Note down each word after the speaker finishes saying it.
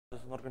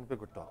This is not going to be a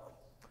good talk.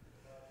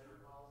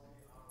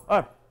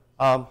 All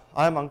right.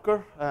 I'm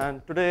Ankur,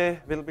 and today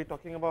we'll be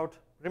talking about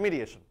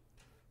remediation,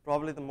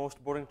 probably the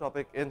most boring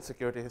topic in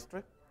security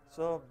history.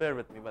 So bear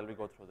with me while we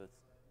go through this.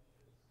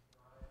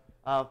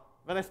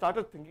 When I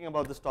started thinking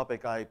about this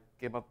topic, I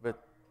came up with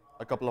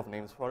a couple of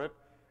names for it.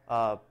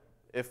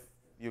 If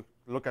you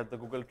look at the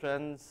Google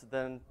Trends,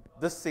 then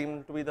this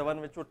seemed to be the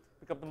one which would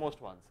pick up the most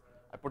ones.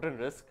 I put in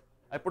risk,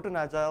 I put in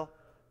agile,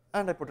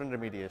 and I put in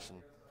remediation.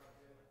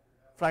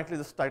 Frankly,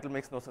 this title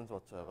makes no sense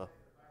whatsoever.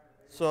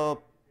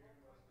 So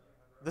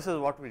this is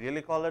what we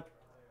really call it,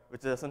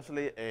 which is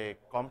essentially a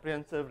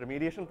comprehensive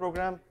remediation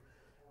program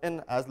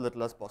in as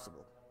little as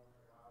possible.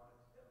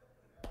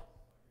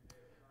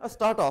 I'll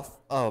start off.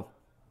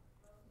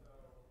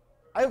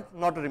 I'm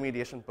not a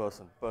remediation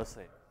person per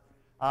se.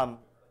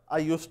 I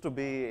used to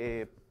be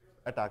a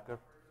attacker.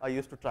 I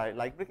used to try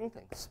breaking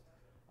things.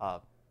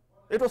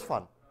 It was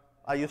fun.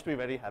 I used to be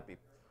very happy.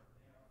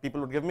 People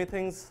would give me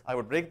things, I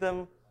would break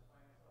them.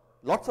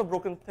 Lots of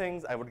broken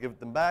things, I would give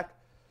them back.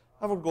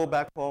 I would go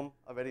back home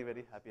a very,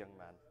 very happy young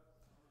man.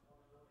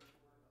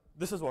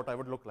 This is what I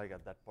would look like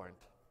at that point.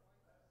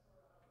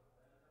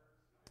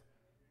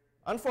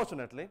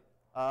 Unfortunately,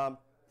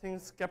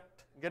 things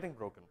kept getting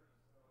broken.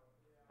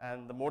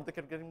 And the more they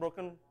kept getting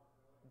broken,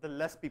 the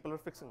less people were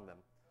fixing them.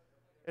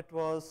 It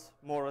was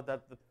more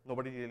that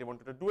nobody really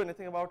wanted to do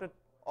anything about it,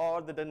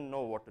 or they didn't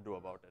know what to do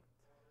about it.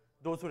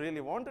 Those who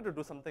really wanted to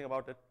do something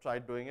about it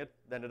tried doing it,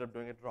 they ended up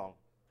doing it wrong.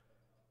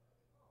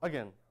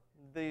 Again,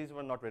 these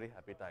were not very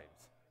happy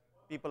times.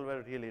 People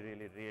were really,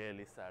 really,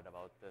 really sad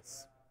about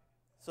this.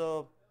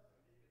 So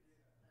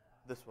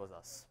this was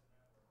us.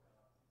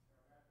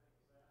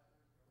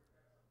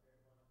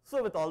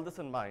 So with all this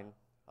in mind,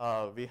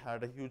 we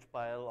had a huge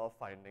pile of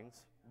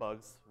findings,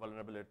 bugs,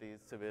 vulnerabilities,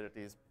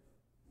 severities,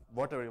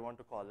 whatever you want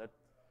to call it,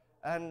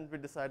 and we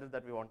decided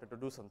that we wanted to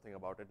do something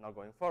about it now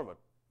going forward.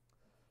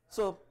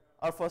 So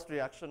our first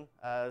reaction,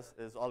 as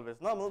is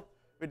always normal,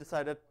 we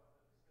decided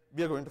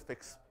we are going to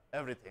fix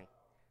everything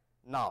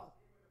now.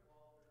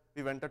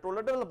 We went and told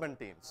our development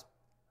teams,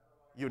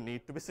 you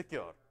need to be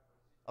secure.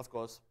 Of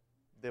course,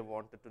 they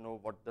wanted to know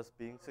what does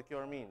being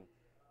secure mean.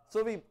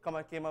 So we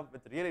came up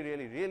with really,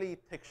 really, really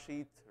thick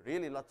sheets,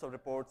 really lots of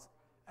reports,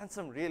 and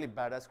some really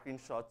badass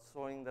screenshots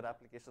showing their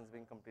applications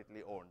being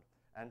completely owned,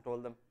 and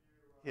told them,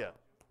 here,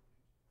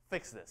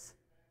 fix this.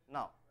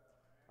 Now,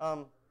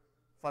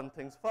 fun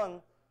things fun,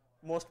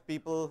 most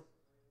people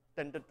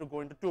tended to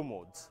go into two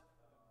modes,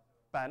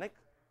 panic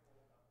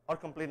or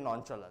complete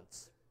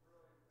nonchalance.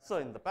 So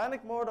in the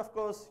panic mode, of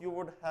course, you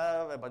would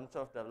have a bunch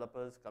of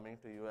developers coming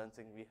to you and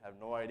saying, we have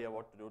no idea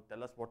what to do,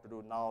 tell us what to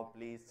do now,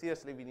 please,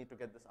 seriously, we need to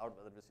get this out,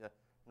 whether we are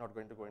not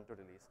going to go into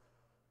release.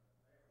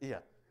 Yeah,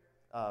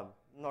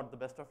 not the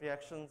best of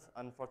reactions,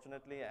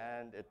 unfortunately,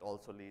 and it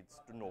also leads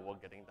to no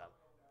work getting done.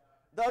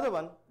 The other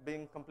one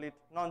being complete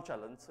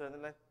nonchalance,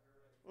 and like,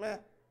 meh,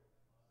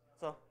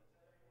 so.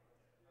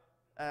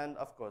 And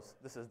of course,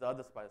 this is the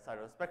other side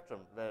of the spectrum,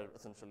 where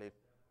essentially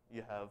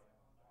you have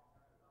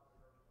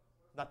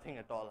nothing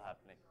at all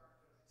happening.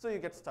 So you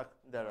get stuck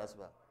there as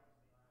well.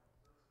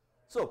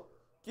 So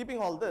keeping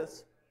all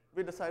this,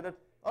 we decided,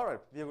 all right,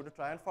 we are going to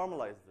try and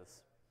formalize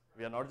this.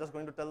 We are not just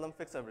going to tell them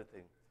fix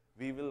everything.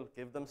 We will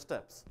give them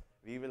steps.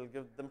 We will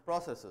give them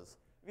processes.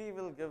 We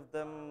will give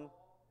them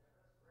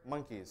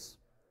monkeys,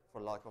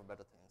 for lack of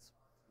better things.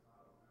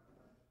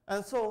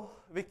 And so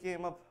we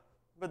came up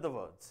with the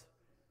words.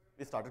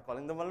 We started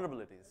calling them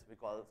vulnerabilities. We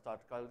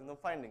started calling them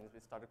findings. We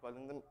started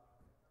calling them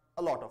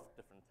a lot of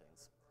different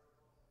things.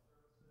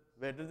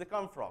 Where did they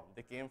come from?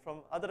 They came from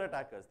other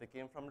attackers. They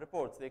came from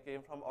reports. They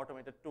came from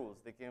automated tools.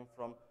 They came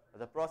from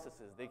other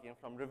processes. They came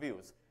from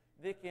reviews.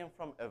 They came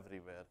from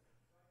everywhere.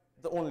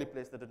 The only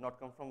place they did not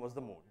come from was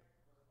the moon.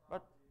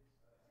 But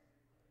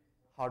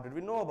how did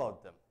we know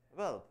about them?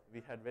 Well,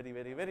 we had very,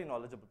 very, very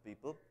knowledgeable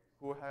people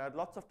who had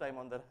lots of time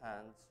on their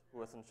hands,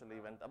 who essentially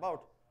went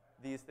about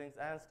these things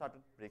and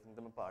started breaking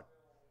them apart.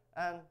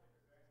 And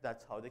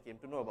that's how they came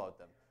to know about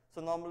them.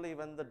 So normally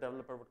when the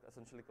developer would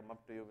essentially come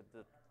up to you with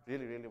the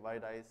really, really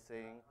wide eyes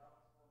saying,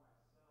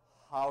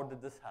 how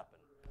did this happen?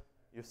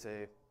 You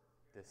say,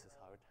 this is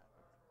how it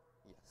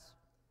happened. Yes.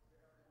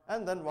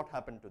 And then what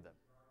happened to them?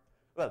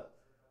 Well,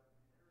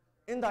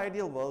 in the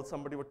ideal world,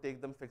 somebody would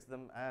take them, fix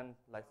them, and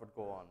life would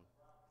go on.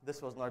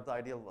 This was not the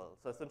ideal world.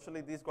 So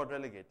essentially, these got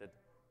relegated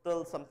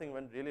till something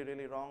went really,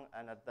 really wrong,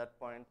 and at that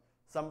point,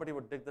 somebody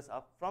would dig this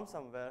up from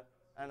somewhere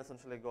and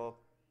essentially go,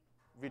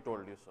 we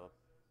told you so.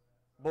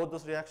 Both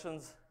those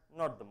reactions,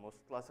 not the most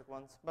classic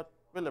ones, but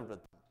we lived with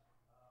them.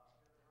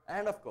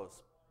 And of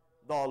course,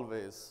 the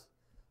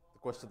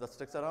question that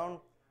sticks around,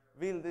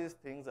 will these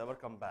things ever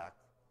come back?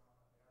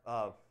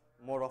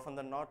 More often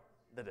than not,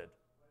 they did,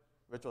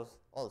 which was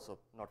also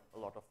not a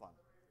lot of fun.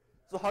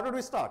 So how did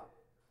we start?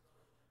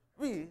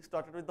 We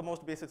started with the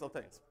most basics of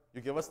things.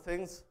 You give us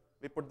things,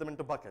 we put them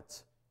into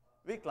buckets.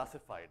 We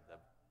classified them.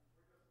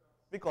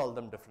 We called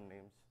them different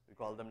names. We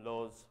called them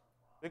lows.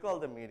 We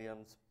called them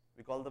mediums.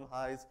 We called them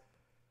highs.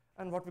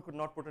 And what we could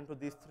not put into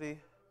these three,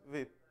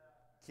 we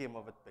came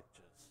up with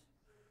pictures.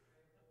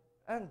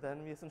 And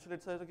then we essentially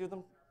decided to give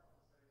them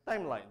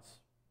timelines.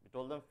 We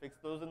told them fix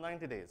those in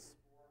 90 days,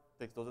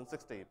 fix those in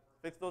 60,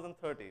 fix those in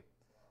 30.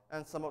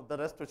 And some of the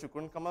rest which you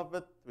couldn't come up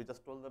with, we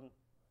just told them,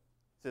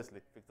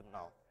 seriously, fix them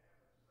now.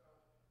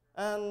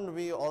 And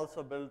we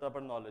also built up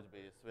a knowledge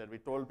base where we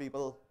told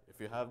people, if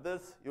you have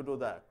this, you do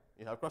that.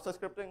 You have cross-site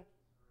scripting,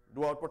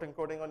 do output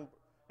encoding on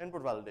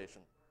input validation.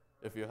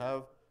 If you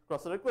have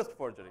cross-site request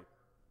forgery,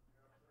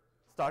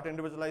 start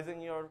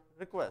individualizing your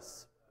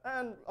requests.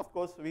 And of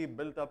course, we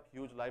built up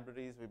huge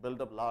libraries, we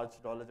built up large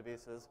knowledge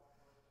bases,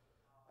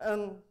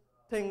 and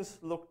things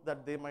looked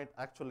that they might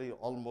actually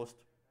almost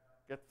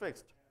get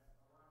fixed.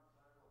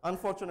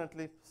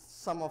 Unfortunately,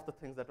 some of the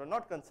things that were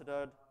not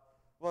considered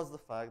was the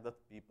fact that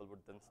people would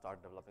then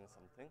start developing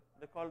something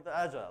they called the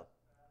Agile.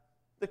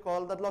 They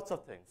called that lots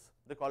of things.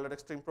 They called it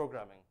extreme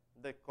programming.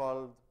 They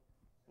called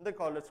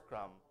it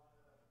Scrum.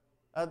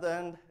 At the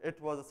end,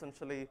 it was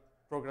essentially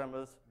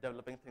programmers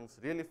developing things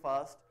really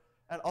fast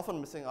and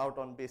often missing out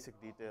on basic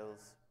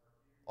details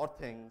or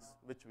things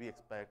which we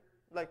expect,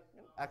 like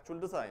actual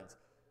designs,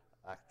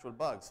 actual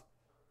bugs,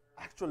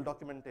 actual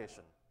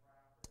documentation.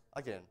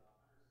 Again,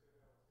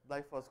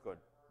 life was good,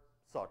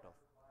 sort of,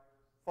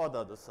 for the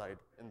other side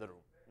in the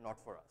room, not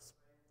for us.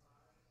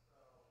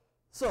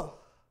 So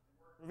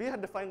we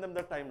had defined them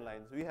their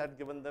timelines. We had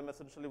given them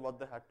essentially what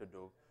they had to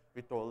do.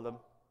 We told them,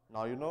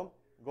 now you know,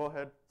 go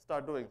ahead,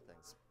 start doing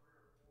things.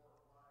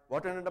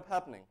 What ended up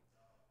happening?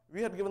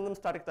 We had given them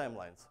static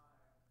timelines.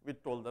 We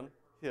told them,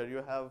 here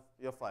you have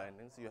your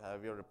findings, you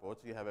have your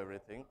reports, you have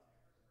everything.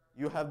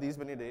 You have these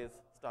many days,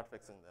 start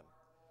fixing them.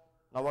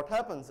 Now what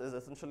happens is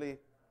essentially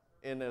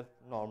in a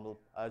normal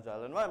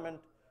agile environment,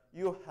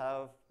 you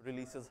have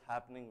releases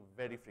happening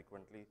very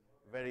frequently,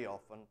 very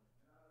often,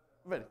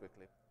 very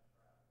quickly.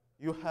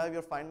 You have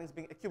your findings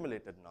being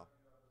accumulated now.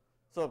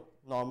 So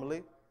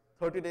normally,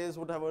 30 days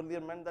would have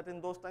earlier meant that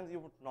in those times you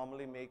would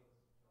normally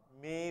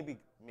maybe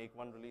make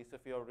one release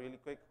if you're really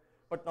quick,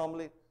 but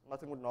normally,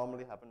 nothing would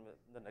normally happen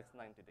in the next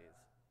 90 days.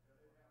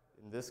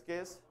 In this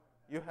case,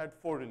 you had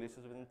 4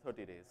 releases within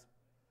 30 days.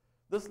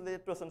 This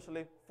led to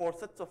essentially 4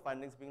 sets of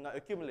findings being now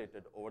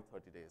accumulated over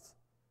 30 days.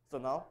 So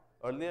now,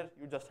 earlier,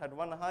 you just had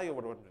one high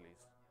over one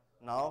release.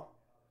 Now,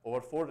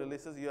 over 4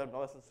 releases, you have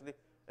now essentially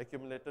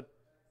accumulated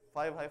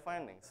 5 high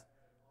findings,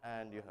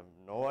 and you have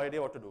no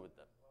idea what to do with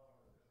them.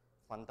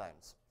 Fun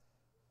times.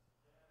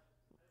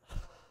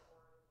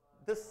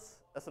 This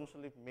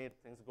essentially made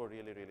things go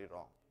really, really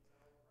wrong.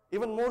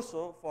 Even more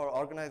so for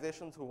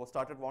organizations who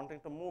started wanting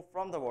to move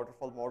from the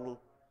waterfall model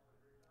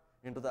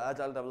into the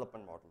agile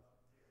development model.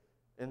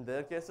 In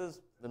their cases,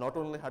 they not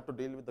only had to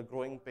deal with the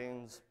growing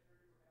pains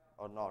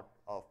or not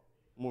of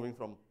moving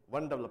from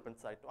one development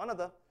site to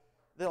another,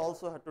 they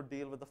also had to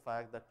deal with the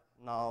fact that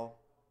now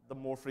the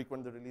more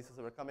frequent the releases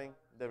were coming,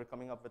 they were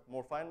coming up with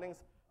more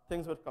findings,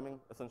 things were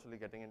essentially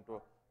getting into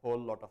a whole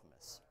lot of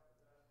mess.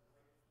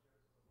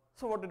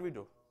 So what did we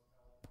do?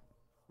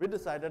 We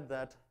decided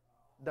that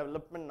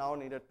development now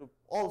needed to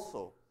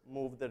also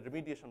move the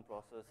remediation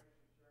process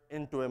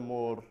into a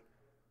more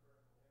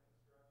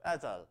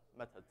agile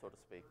method, so to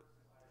speak.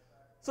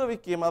 So we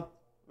came up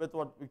with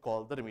what we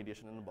call the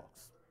remediation in a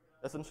box.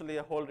 Essentially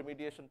a whole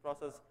remediation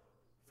process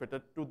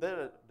fitted to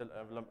their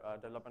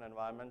development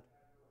environment.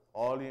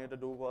 All you need to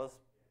do was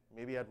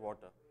maybe add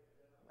water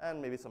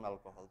and maybe some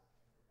alcohol.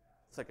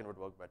 Second would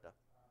work better.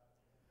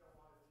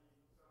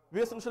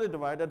 We essentially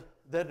divided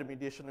their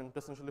remediation into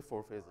essentially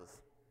 4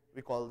 phases.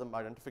 We call them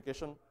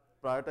identification,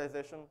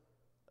 prioritization,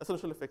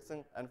 essentially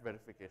fixing, and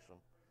verification.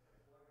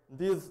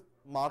 These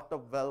marked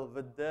up well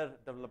with their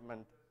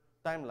development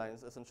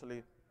timelines,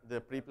 essentially their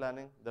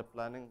pre-planning, their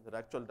planning, their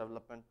actual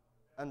development,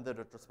 and their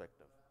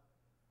retrospective.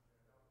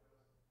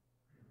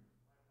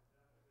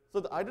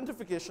 So the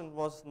identification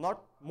was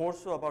not more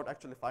so about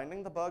actually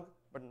finding the bug,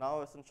 but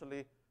now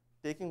essentially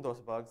taking those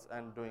bugs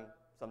and doing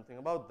something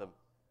about them.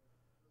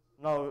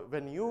 Now,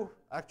 when you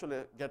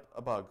actually get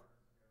a bug,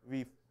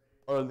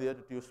 earlier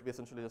it used to be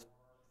essentially just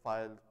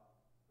filed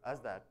as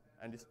that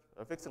and just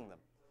fixing them.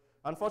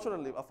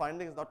 Unfortunately, a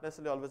finding is not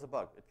necessarily always a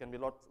bug. It can be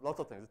lots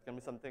of things. It can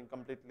be something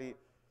completely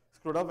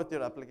screwed up with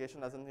your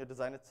application, as in your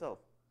design itself.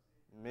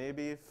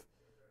 Maybe if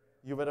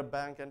you were a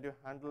bank and you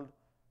handled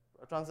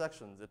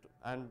transactions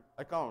and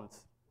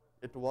accounts,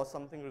 it was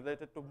something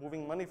related to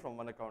moving money from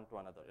one account to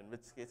another, in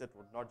which case it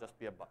would not just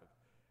be a bug.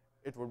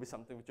 It would be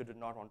something which you did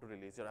not want to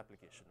release your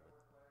application with.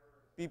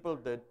 People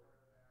did.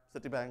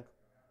 Citibank,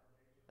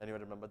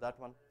 anyone remember that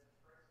one?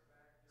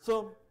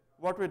 So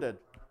what we did,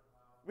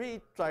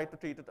 we tried to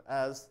treat it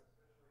as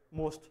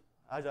most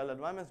agile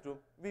environments do.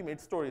 We made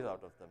stories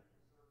out of them.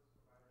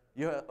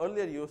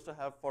 Earlier you used to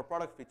have, for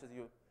product features,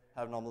 you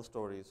have normal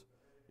stories.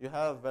 You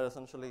have where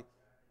essentially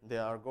they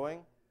are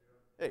going,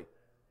 hey,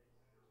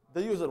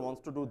 the user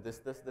wants to do this,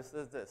 this, this,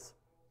 this, this.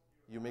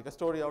 You make a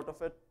story out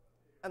of it,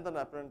 and then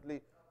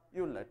apparently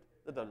you let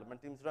the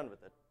development teams run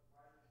with it.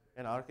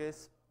 In our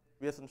case,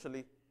 we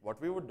essentially, what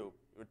we would do,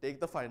 we would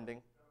take the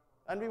finding,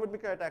 and we would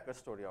make an attacker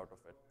story out of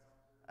it,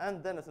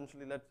 and then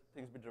essentially let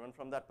things be driven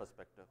from that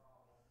perspective.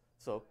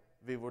 So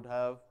we would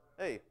have,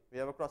 hey, we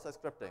have a cross-site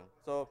scripting.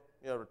 So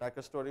your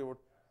attacker story would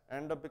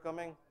end up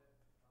becoming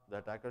the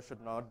attacker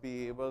should not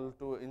be able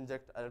to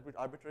inject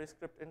arbitrary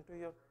script into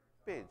your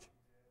page.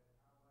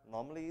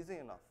 Normally easy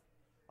enough.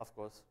 Of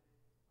course,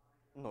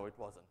 no, it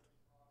wasn't.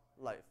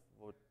 Life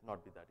would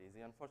not be that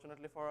easy,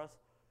 unfortunately for us.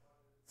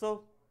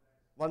 So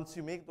once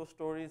you make those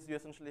stories, you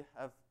essentially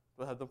have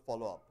to have them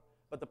follow up.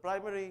 But the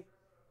primary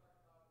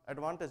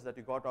advantage that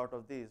you got out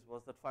of these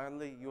was that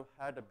finally you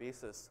had a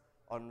basis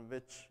on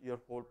which your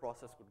whole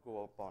process could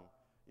go upon.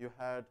 You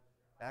had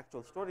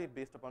actual story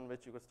based upon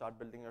which you could start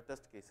building your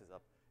test cases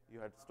up. You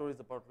had stories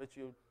about which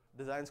your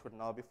designs could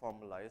now be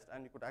formalized,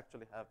 and you could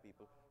actually have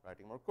people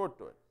writing more code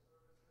to it.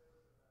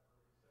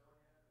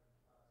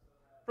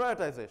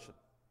 Prioritization.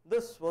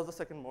 This was the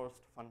second most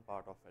fun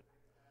part of it.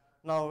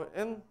 Now,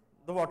 in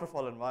the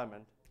waterfall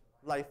environment,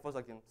 life was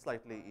again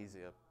slightly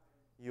easier.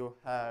 You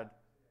had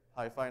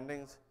high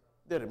findings,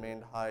 they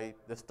remained high,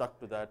 they stuck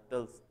to that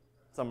till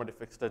somebody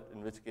fixed it,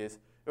 in which case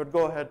you would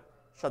go ahead,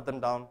 shut them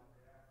down,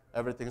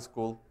 everything's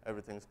cool,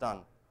 everything's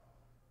done.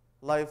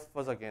 Life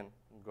was again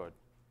good.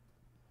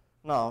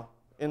 Now,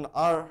 in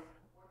an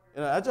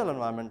agile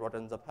environment, what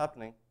ends up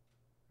happening,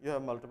 you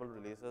have multiple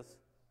releases,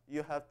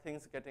 you have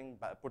things getting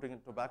put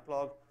into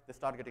backlog, they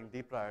start getting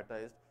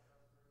deprioritized,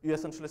 you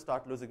essentially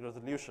start losing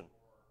resolution.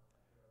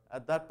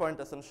 At that point,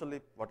 essentially,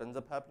 what ends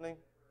up happening,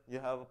 you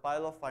have a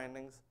pile of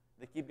findings,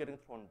 they keep getting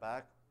thrown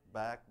back,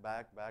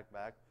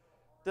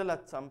 till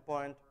at some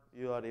point,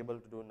 you are able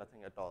to do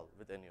nothing at all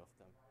with any of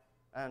them.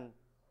 And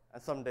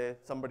someday,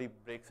 somebody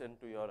breaks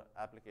into your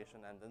application,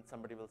 and then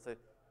somebody will say,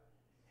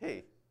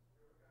 hey,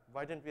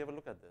 why didn't we ever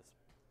look at this?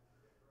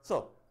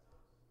 So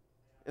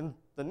in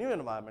the new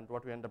environment,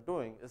 what we end up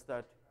doing is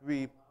that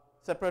we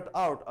separate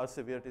out our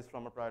severities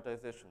from our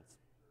prioritizations.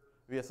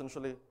 We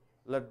essentially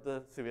let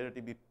the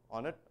severity be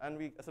on it, and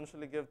we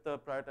essentially give the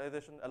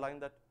prioritization, align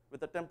that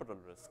with the temporal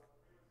risk.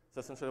 So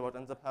essentially what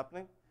ends up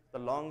happening, the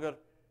longer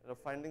the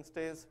finding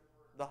stays,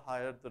 the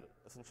higher the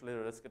essentially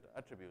risk it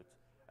attributes.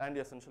 And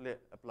you essentially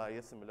apply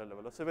a similar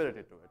level of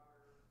severity to it.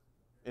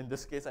 In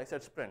this case, I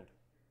said sprint.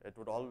 It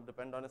would all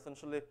depend on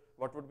essentially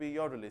what would be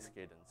your release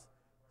cadence.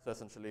 So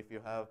essentially, if you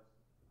have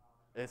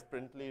a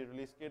sprintly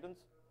release cadence,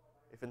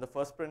 if in the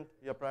first sprint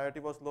your priority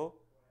was low,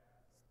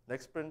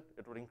 next sprint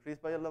it would increase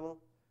by a level.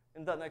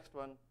 In the next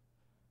one,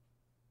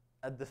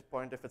 at this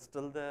point, if it's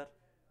still there,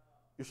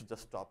 you should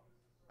just stop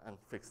and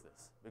fix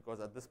this, because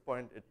at this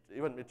point,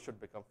 it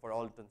should become, for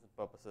all intents and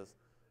purposes,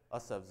 a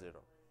sub-zero.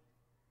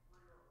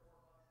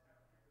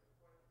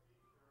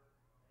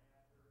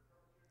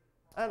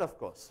 And of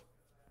course,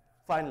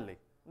 finally,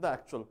 the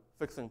actual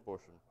fixing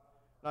portion.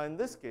 Now, in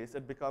this case,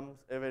 it becomes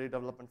a very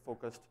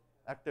development-focused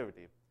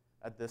activity.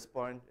 At this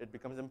point, it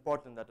becomes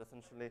important that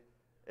essentially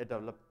a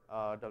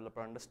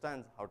developer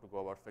understands how to go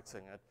about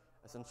fixing it,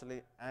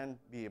 essentially, and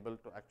be able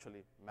to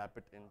actually map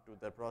it into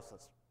their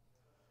process.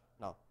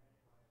 Now,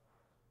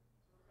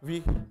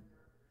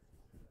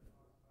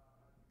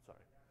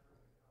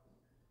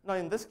 Now,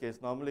 in this case,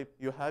 normally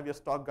you have your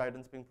stock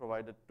guidance being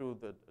provided to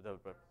the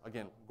developer.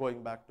 Again,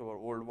 going back to our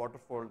old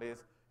waterfall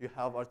days, you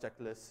have our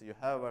checklists, you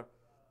have our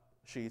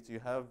sheets, you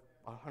have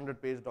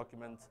 100-page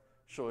documents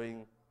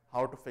showing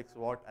how to fix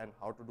what and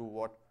how to do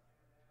what.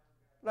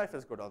 Life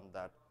is good on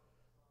that.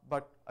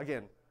 But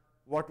again,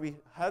 what we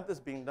had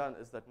this being done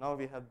is that now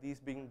we have these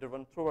being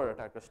driven through our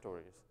attacker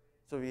stories.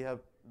 So we have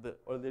the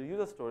earlier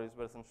user stories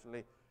where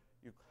essentially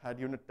you had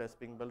unit tests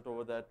being built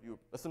over that. You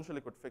essentially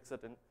could fix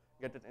it and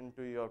get it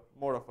into your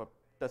more of a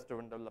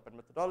test-driven development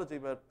methodology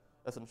where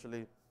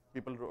essentially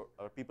people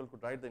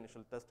could write the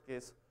initial test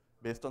case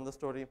based on the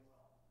story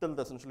till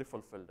they essentially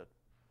fulfilled it.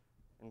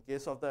 In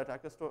case of the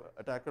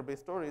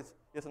attacker-based stories,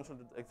 you essentially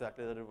did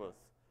exactly the reverse.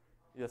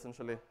 You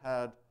essentially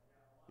had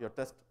your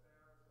test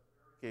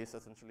case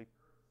essentially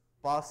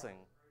passing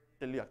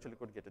till you actually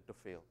could get it to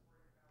fail.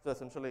 So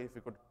essentially, if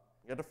you could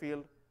get a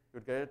field,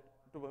 you'd get it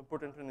to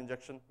put into an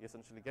injection, you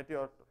essentially got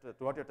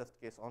your test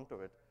case onto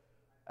it,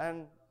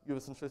 and you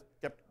essentially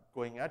kept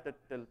going at it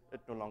till it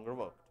no longer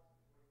worked.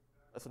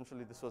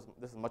 Essentially, this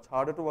is much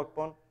harder to work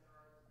upon,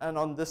 and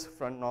on this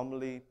front,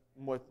 normally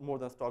more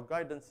than stock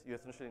guidance, you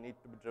essentially need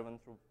to be driven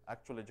through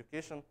actual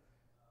education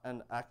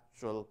and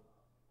actual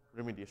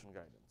remediation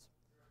guidance.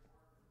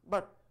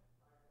 But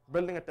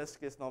building a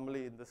test case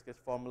normally, in this case,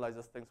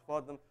 formalizes things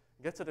for them,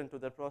 gets it into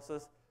their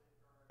process,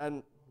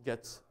 and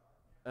gets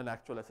an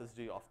actual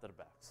SSG off their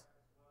backs,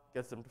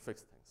 gets them to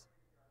fix things.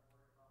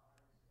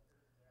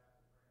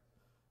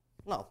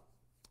 Now,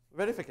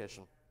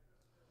 verification.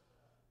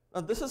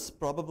 Now, this is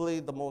probably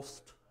the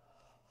most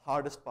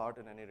hardest part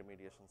in any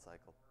remediation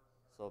cycle.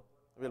 So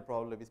we'll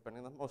probably be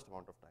spending the most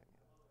amount of time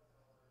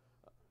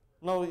here.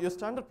 Now, your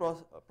standard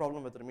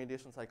problem with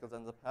remediation cycles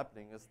ends up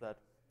happening is that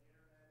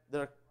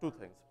there are two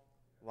things.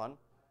 One,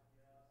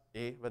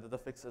 A, whether the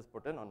fix is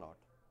put in or not,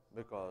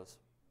 because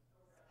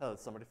hell,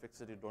 somebody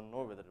fixed it, you don't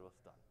know whether it was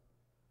done.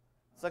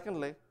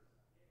 Secondly,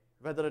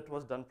 whether it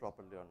was done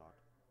properly or not.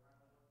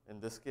 In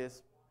this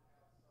case,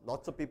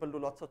 lots of people do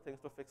lots of things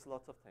to fix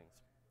lots of things.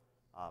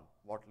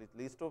 What it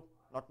leads to,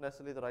 not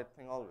necessarily the right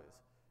thing always.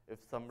 If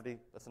somebody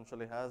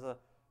essentially has a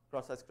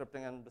cross-site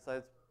scripting and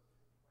decides,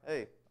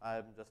 hey,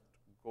 I'm just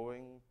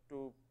going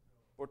to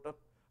put up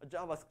a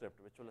JavaScript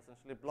which will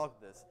essentially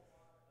block this.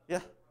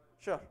 Yeah,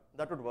 sure,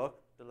 that would work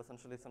till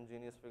essentially some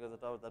genius figures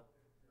it out that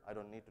I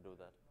don't need to do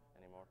that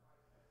anymore.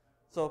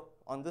 So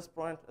on this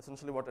point,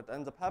 essentially what it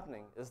ends up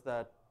happening is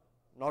that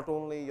not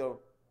only your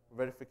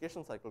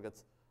verification cycle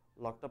gets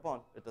locked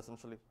upon, it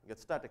essentially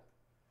gets static.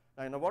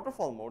 Now in a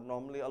waterfall mode,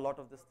 normally a lot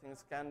of these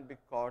things can be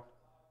caught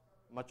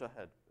much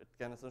ahead. It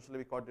can essentially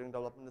be caught during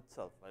development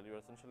itself, while you're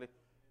essentially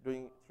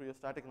doing through your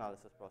static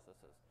analysis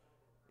processes.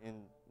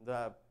 In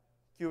the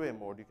QA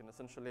mode, you can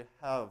essentially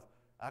have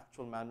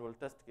actual manual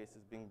test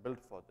cases being built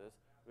for this,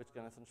 which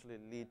can essentially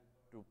lead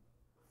to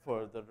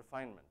further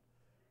refinement.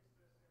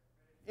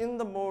 In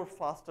the more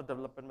faster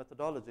development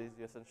methodologies,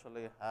 you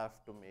essentially have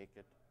to make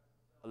it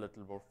a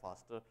little more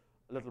faster,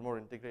 a little more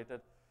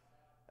integrated,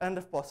 and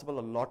if possible,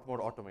 a lot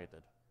more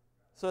automated.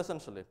 So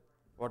essentially,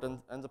 what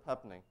ends up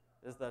happening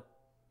is that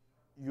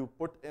you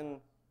put in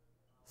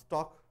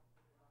stock,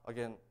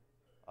 again,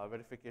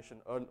 verification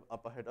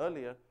up ahead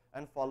earlier,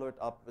 and follow it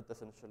up with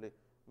essentially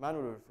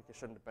manual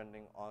verification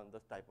depending on the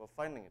type of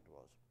finding it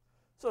was.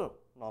 So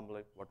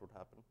normally, what would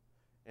happen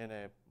in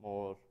a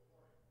more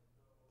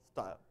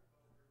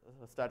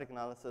static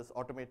analysis,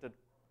 automated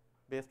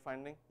based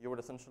finding, you would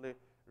essentially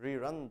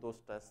rerun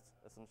those tests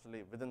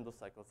essentially within those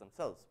cycles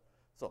themselves.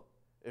 So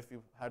if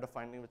you had a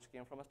finding which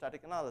came from a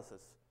static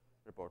analysis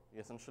report, you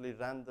essentially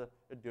ran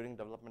it during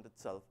development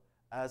itself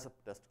as a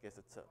test case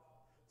itself.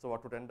 So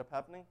what would end up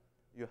happening?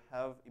 You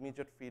have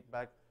immediate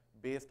feedback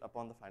based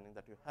upon the finding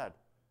that you had.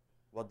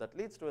 What that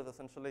leads to is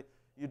essentially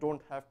you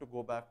don't have to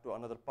go back to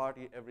another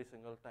party every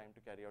single time to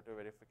carry out your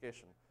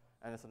verification,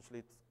 and essentially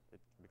it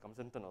becomes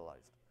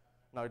internalized.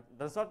 Now it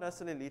does not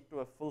necessarily lead to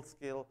a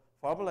full-scale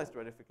formalized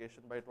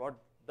verification, but what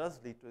does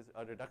lead to is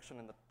a reduction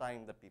in the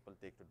time that people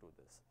take to do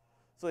this.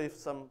 So if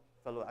some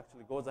fellow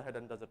actually goes ahead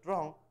and does it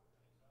wrong,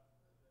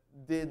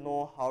 they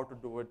know how to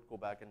do it, go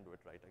back and do it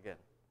right again.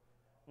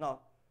 Now,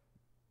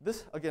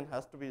 this again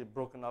has to be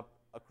broken up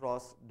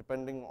across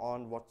depending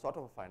on what sort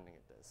of a finding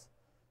it is.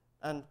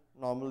 And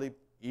normally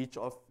each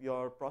of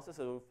your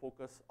processes will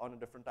focus on a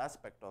different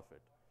aspect of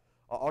it.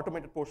 An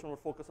automated portion will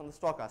focus on the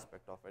stock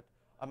aspect of it.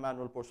 A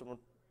manual portion would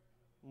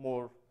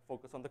more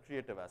focus on the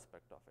creative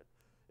aspect of it.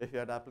 If you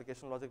had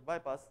application logic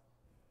bypass,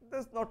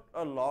 there's not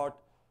a lot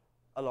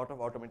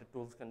of automated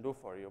tools can do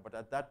for you, but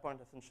at that point,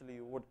 essentially,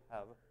 you would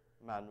have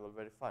a manual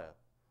verifier.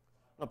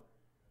 Now,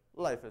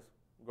 life is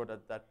good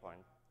at that point.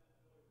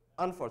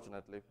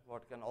 Unfortunately,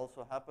 what can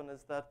also happen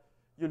is that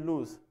you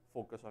lose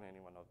focus on any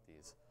one of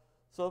these.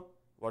 So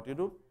what you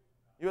do,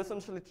 you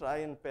essentially try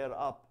and pair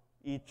up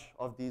each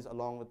of these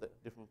along with the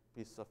different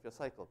pieces of your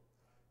cycle.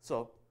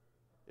 So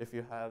if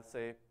you have,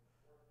 say,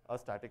 a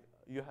static,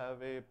 you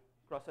have a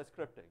cross-site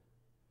scripting.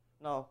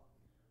 Now,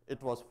 which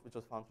was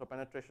found through a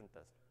penetration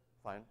test.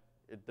 Fine,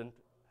 it didn't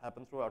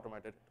happen through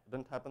automated, it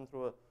didn't happen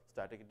through a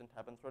static, it didn't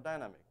happen through a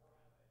dynamic.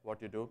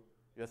 What you do,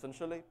 you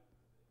essentially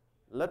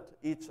let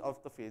each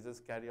of the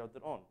phases carry out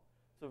their own.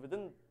 So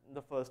within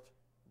the first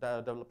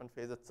development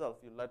phase itself,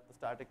 you let the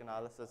static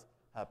analysis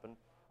happen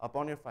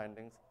upon your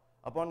findings,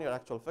 upon your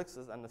actual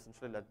fixes, and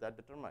essentially let that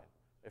determine.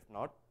 If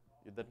not,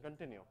 you then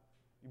continue.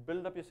 You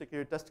build up your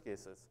security test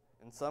cases.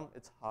 In some,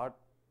 it's hard.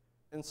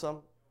 In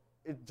some,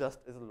 it just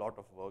is a lot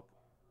of work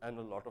and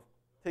a lot of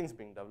things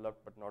being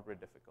developed, but not very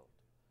difficult.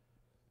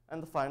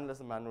 And the final is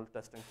the manual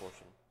testing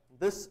portion.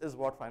 This is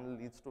what finally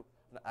leads to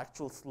an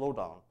actual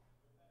slowdown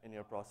in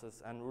your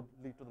process and would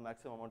lead to the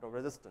maximum amount of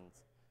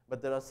resistance.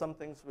 But there are some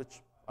things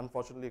which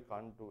unfortunately you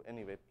can't do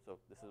anyway, so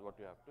this is what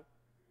you have to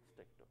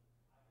stick to.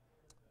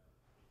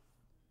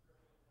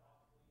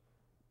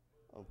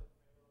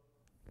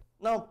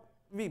 Now,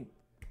 we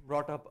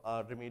brought up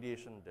a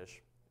remediation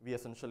dish. We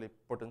essentially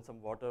put in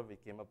some water, we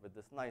came up with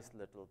this nice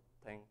little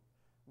thing,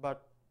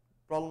 but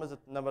problem is it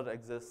never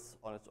exists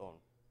on its own.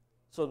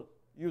 So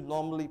you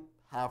normally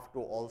have to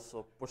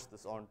also push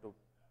this on to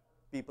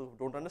people who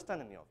don't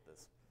understand any of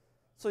this.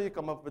 So you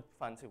come up with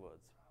fancy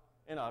words.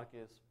 In our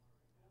case,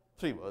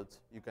 3 words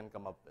you can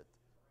come up with.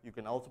 You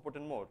can also put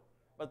in more,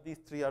 but these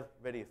 3 are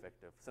very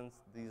effective since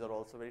these are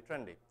also very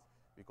trendy.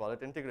 We call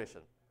it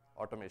integration,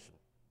 automation,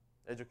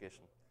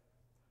 education.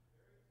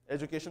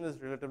 Education is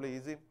relatively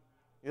easy.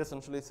 You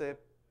essentially say,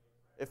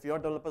 if your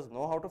developers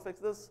know how to fix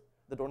this,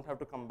 they don't have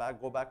to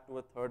go back to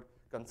a third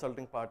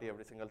consulting party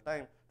every single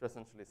time to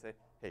essentially say,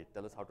 hey,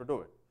 tell us how to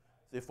do it.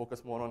 So you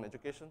focus more on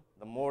education.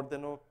 The more they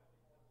know,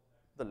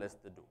 the less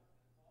they do.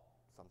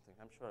 Something,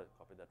 I'm sure I'll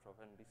copy that from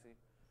NDC.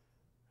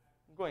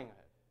 Going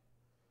ahead.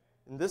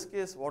 In this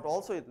case, what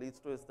also it leads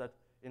to is that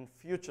in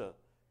future,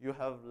 you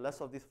have less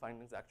of these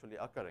findings actually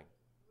occurring.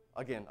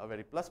 Again, a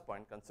very plus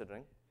point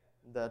considering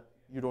that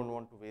you don't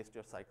want to waste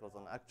your cycles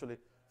on actually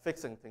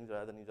fixing things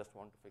rather than you just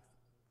want to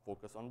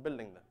focus on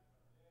building them.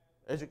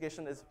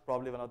 Education is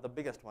probably one of the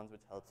biggest ones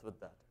which helps with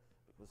that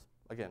because,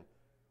 again,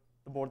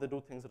 the more they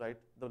do things right,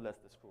 the less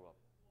they screw up.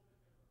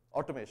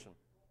 Automation.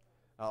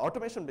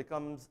 Automation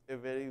becomes a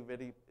very,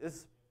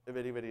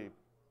 very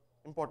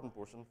important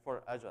portion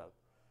for Agile.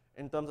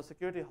 In terms of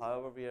security,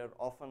 however, we are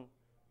often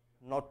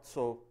not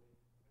so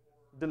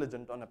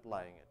diligent on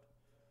applying it.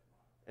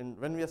 And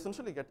when we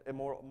essentially get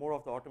more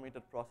of the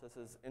automated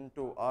processes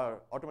into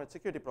our automated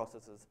security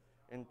processes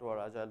into our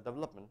agile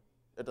development,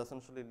 it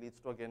essentially leads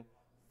to, again,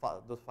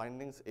 those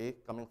findings, A,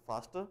 coming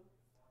faster,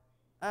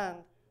 and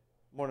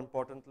more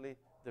importantly,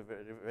 the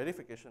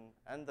verification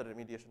and the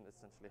remediation is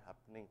essentially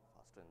happening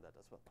faster in that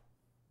as well.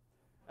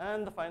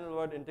 And the final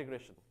word,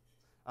 integration.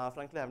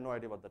 Frankly, I have no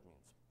idea what that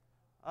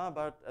means.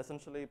 But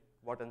essentially,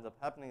 what ends up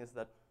happening is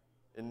that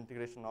in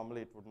integration,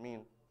 normally it would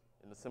mean,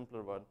 in a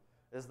simpler word,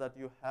 is that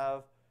you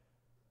have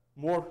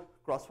more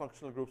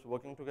cross-functional groups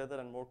working together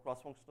and more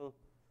cross-functional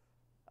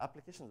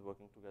applications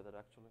working together,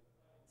 actually.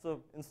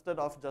 So instead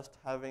of just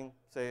having,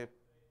 say,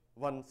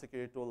 one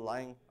security tool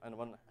lying on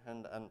one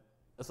hand and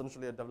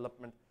essentially a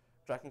development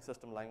tracking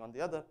system lying on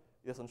the other,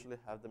 you essentially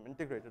have them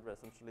integrated, where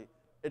essentially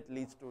it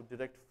leads to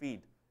direct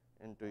feed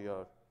into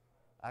your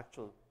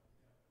actual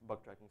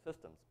bug tracking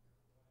systems.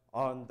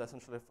 On the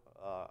essentially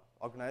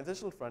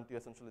organizational front,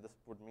 essentially this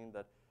would mean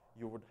that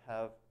you would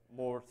have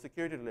more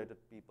security-related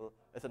people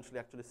essentially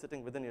actually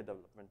sitting within your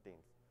development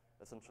teams,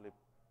 essentially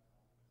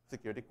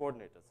security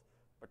coordinators,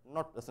 but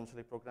not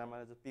essentially program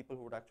managers, people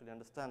who would actually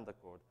understand the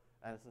code,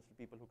 and essentially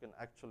people who can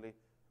actually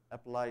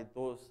apply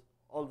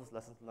all those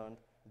lessons learned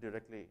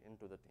directly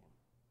into the team.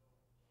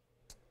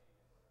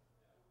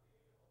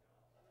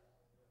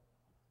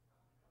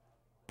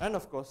 And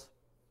of course,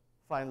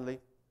 finally,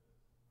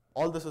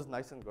 all this is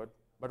nice and good,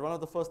 but one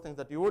of the first things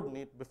that you would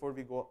need before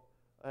we go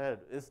ahead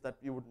is that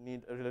you would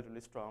need a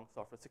relatively strong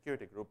software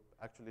security group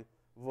actually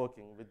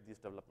working with these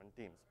development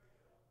teams.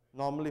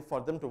 Normally,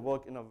 for them to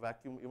work in a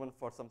vacuum, even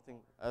for something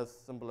as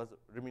simple as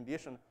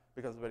remediation,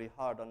 becomes very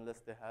hard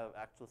unless they have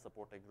actual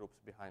supporting groups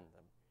behind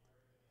them.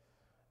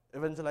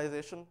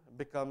 Evangelization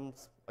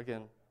becomes,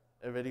 again,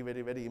 a very,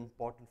 very, very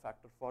important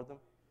factor for them.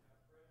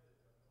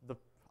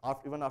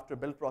 Even after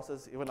build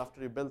process, even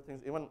after you build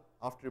things, even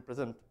after you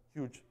present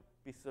huge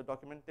pieces of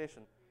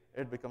documentation,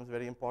 it becomes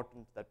very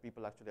important that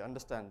people actually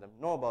understand them,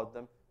 know about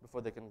them,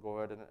 before they can go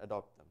ahead and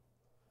adopt them.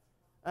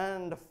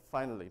 And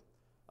finally,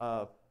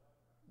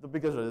 the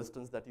biggest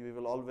resistance that you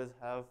will always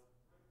have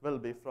will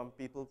be from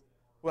people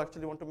who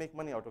actually want to make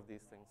money out of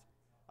these things,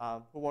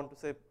 who want to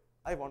say,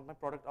 I want my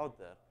product out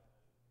there.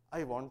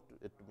 I want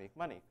it to make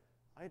money.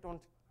 I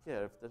don't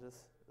care if there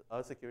is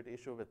a security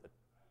issue with it.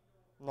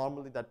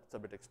 Normally, that's a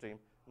bit extreme.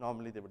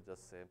 Normally, they would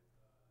just say,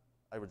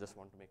 I would just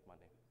want to make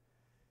money.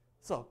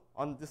 So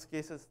on these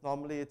cases,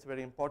 normally it's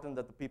very important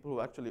that the people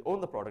who actually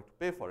own the product,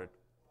 pay for it,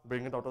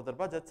 bring it out of their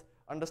budgets,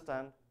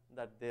 understand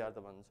that they are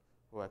the ones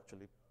who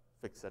actually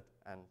fix it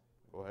and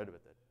go ahead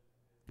with it.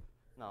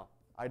 Now,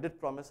 I did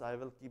promise I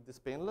will keep this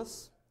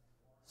painless.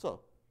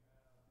 So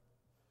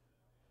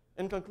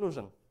in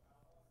conclusion,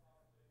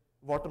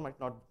 water might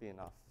not be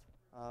enough.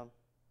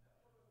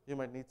 You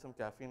might need some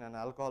caffeine and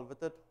alcohol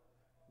with it.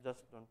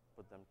 Just don't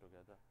put them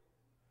together.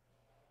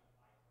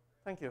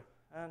 Thank you,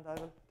 and I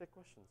will take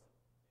questions.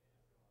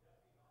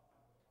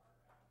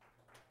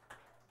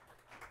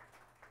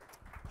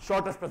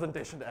 Shortest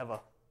presentation ever.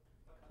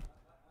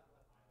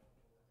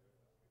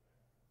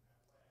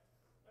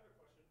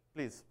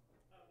 Please.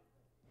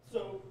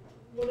 So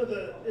one of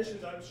the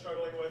issues I'm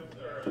struggling with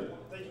or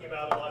thinking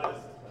about a lot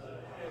is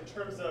in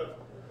terms of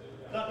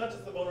not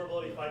just the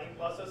vulnerability finding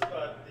process,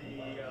 but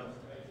the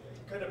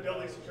kind of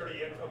building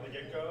security in from the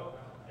get-go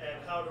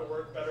and how to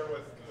work better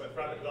with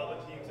rapid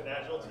development teams and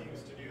agile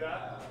teams to do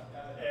that.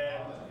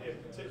 And in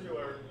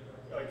particular,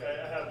 like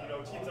I have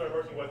teams that I'm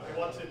working with, they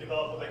want to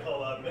develop what they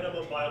call a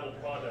minimum viable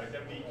product,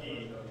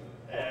 MVP.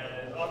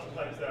 And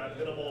oftentimes that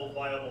minimal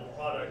viable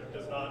product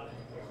does not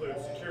include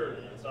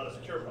security. It's not a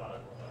secure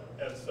product.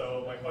 And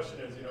so my question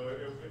is,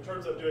 in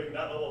terms of doing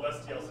that level of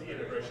SDLC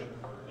integration,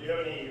 do you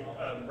have any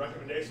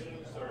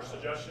recommendations or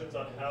suggestions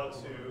on how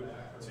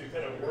to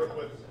kind of work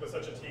with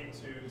such a team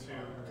to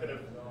kind of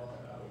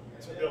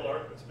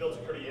build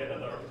security in at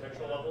the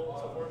architectural level and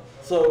so forth?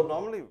 So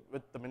normally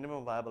with the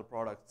minimum viable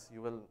products,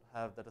 you will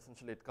have that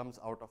essentially it comes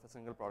out of a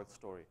single product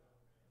story.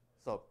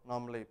 So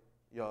normally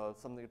it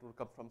will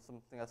come from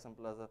something as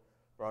simple as a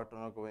product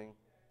owner going,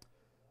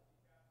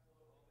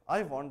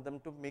 I want them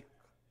to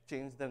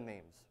change their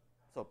names.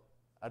 So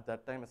at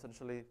that time,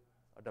 essentially,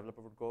 a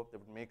developer would go, they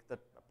would make that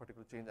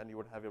particular change, and you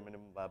would have your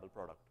minimum viable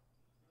product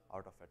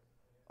out of it,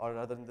 or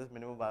rather than this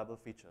minimum viable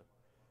feature.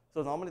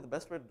 So normally the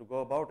best way to go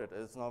about it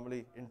is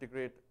normally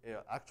integrate an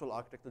actual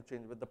architectural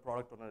change with the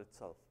product owner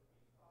itself.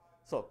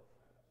 So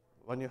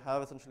when you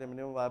have essentially a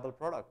minimum viable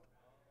product,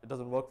 it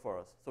doesn't work for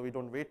us. So we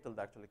don't wait till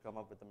they actually come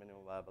up with the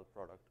minimum viable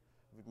product.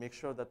 We make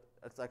sure that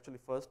it's actually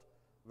first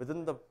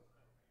within the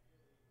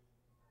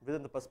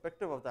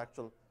perspective of the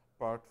actual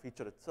product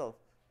feature itself,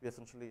 we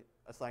essentially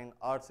assign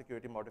our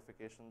security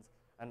modifications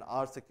and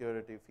our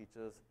security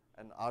features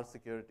and our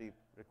security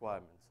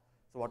requirements.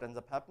 So what ends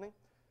up happening?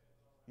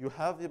 You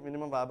have the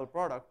minimum viable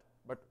product,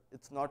 but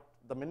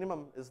the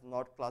minimum is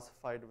not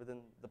classified within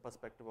the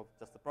perspective of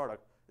just the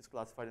product. It's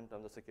classified in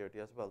terms of security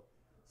as well.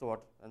 So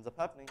what ends up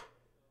happening?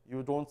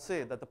 You don't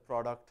say that the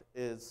product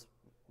is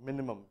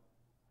minimum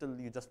until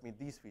you just meet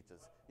these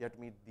features. You have to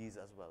meet these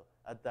as well.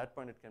 At that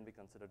point, it can be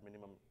considered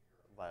minimum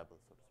viable,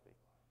 so to speak.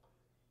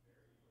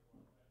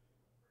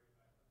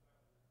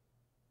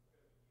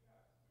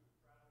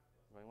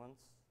 Going once?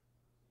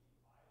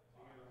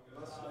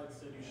 Last slide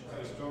said you should have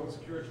a strong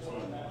security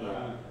team.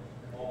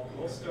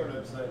 Most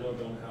startups I know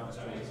don't have a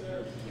strong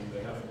security team.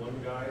 They have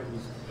one guy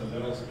who's a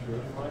little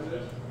security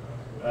minded,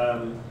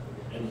 and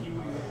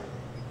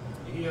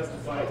he has to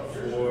fight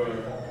for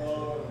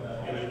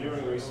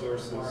engineering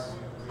resources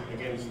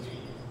against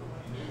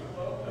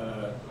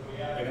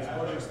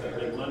projects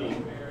that make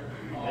money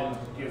and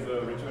give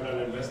a return on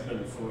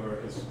investment for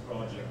his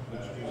project,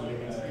 which usually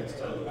means it gets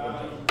time to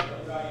down.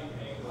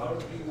 How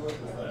do you work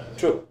with that?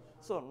 True.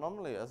 So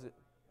normally, as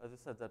you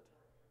said, that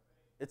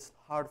it's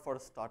hard for a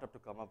startup to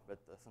come up with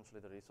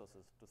essentially the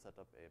resources to set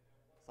up a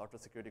software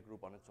security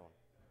group on its own.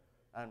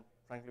 And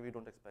frankly, we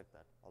don't expect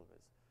that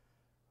always.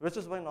 Which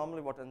is why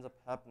normally what ends up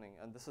happening,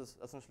 and this is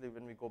essentially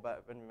when we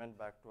went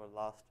back to our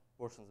last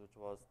portions, which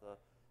was the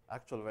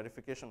actual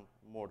verification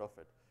mode of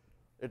it.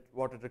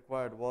 What it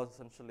required was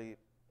essentially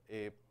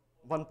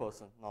one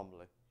person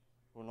normally,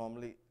 who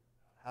normally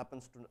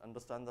happens to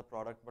understand the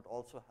product but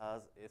also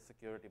has a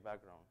security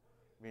background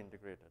be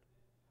integrated.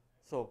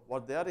 So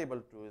what they are able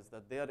to do is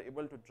that they are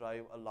able to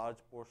drive a large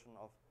portion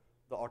of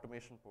the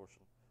automation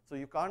portion. So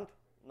you can't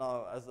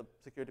now, as a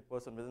security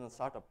person within a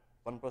startup,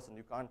 one person,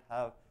 you can't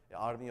have an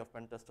army of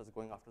pen testers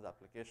going after the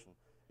application.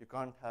 You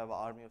can't have an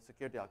army of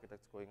security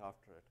architects going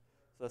after it.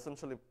 So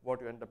essentially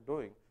what you end up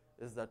doing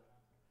is that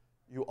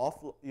you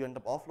end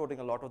up offloading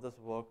a lot of this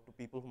work to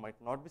people who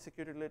might not be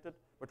security related,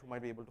 but who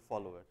might be able to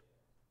follow it.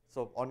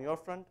 So on your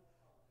front,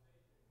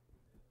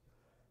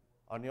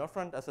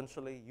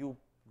 essentially you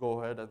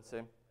go ahead and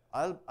say,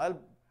 I'll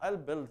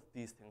build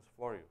these things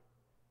for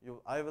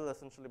you. I will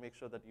essentially make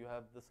sure that you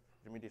have this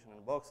remediation in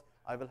a box.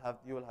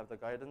 You will have the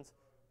guidance.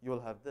 You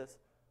will have this.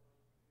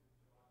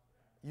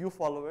 You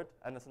follow it,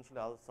 and essentially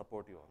I'll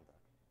support you on that.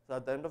 So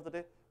at the end of the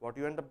day, what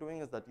you end up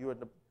doing is that you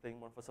end up playing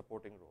more of a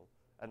supporting role,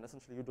 and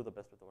essentially you do the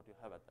best with what you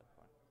have at that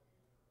point.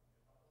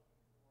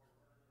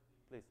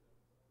 Please.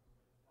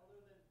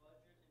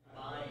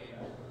 Other than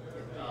budget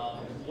and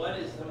buy-in, what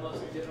is the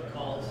most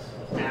difficult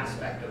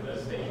aspect of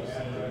this that you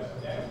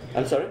see?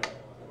 I'm sorry?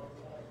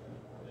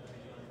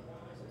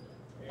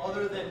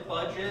 Other than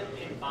budget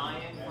and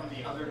buy-in from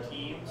the other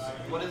teams,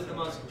 what is the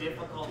most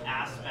difficult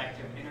aspect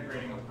of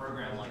integrating a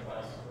program like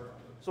this?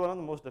 So one of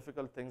the most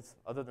difficult things,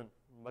 other than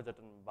budget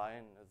and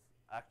buy-in, is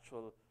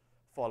actual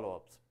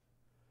follow-ups.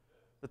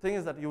 The thing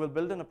is that you will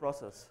build in a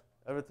process,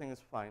 everything is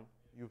fine,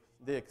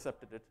 they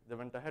accepted it, they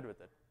went ahead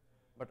with it.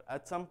 But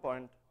at some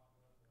point,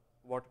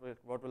 what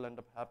will end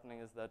up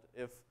happening is that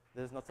if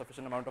there is not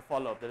sufficient amount of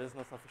follow-up, there is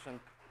no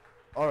sufficient,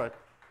 all right,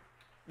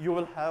 you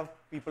will have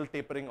people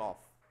tapering off.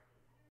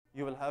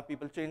 You will have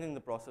people changing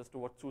the process to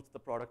what suits the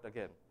product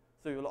again.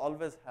 So you will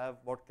always have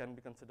what can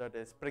be considered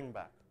a spring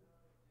back.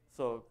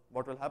 So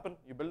what will happen,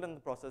 you build in the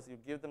process, you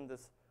give them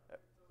this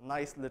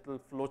nice little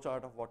flow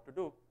chart of what to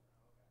do.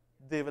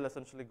 They will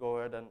essentially go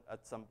ahead and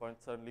at some point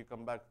suddenly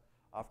come back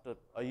after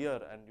a year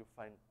and you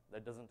find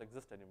that doesn't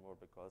exist anymore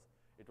because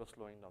it was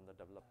slowing down the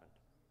development.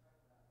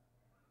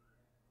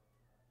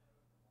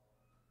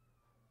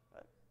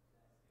 Right?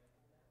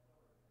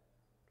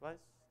 Twice,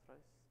 thrice.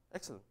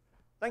 Excellent.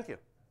 Thank you.